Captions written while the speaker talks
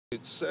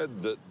It's said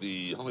that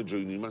the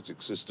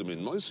hydro-pneumatic system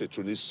in my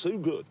Citroen is so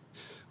good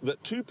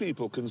that two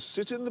people can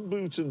sit in the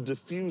boot and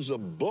defuse a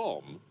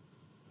bomb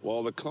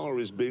while the car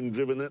is being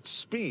driven at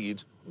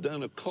speed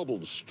down a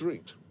cobbled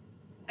street.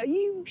 Are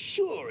you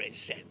sure it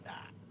said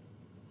that?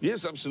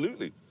 Yes,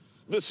 absolutely.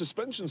 The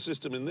suspension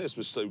system in this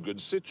was so good,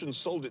 Citroen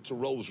sold it to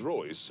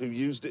Rolls-Royce, who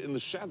used it in the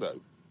Shadow.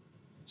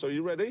 So,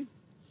 you ready?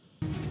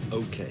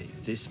 OK,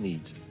 this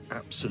needs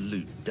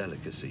absolute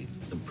delicacy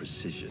and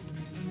precision.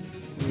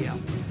 Yeah.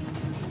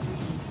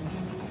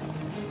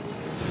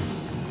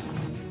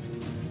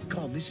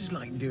 God, this is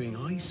like doing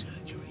eye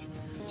surgery.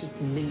 Just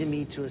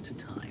millimetre at a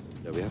time.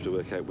 No, we have to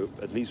work out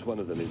at least one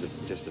of them is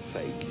just a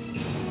fake.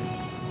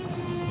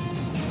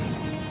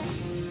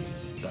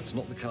 That's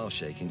not the car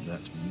shaking,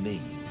 that's me.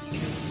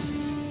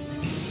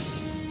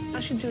 I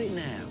should do it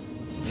now.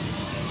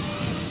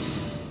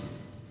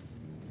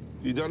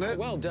 You done it?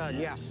 Well done,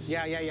 yes.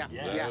 Yeah.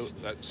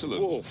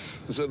 Excellent.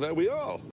 Woof. So there we are.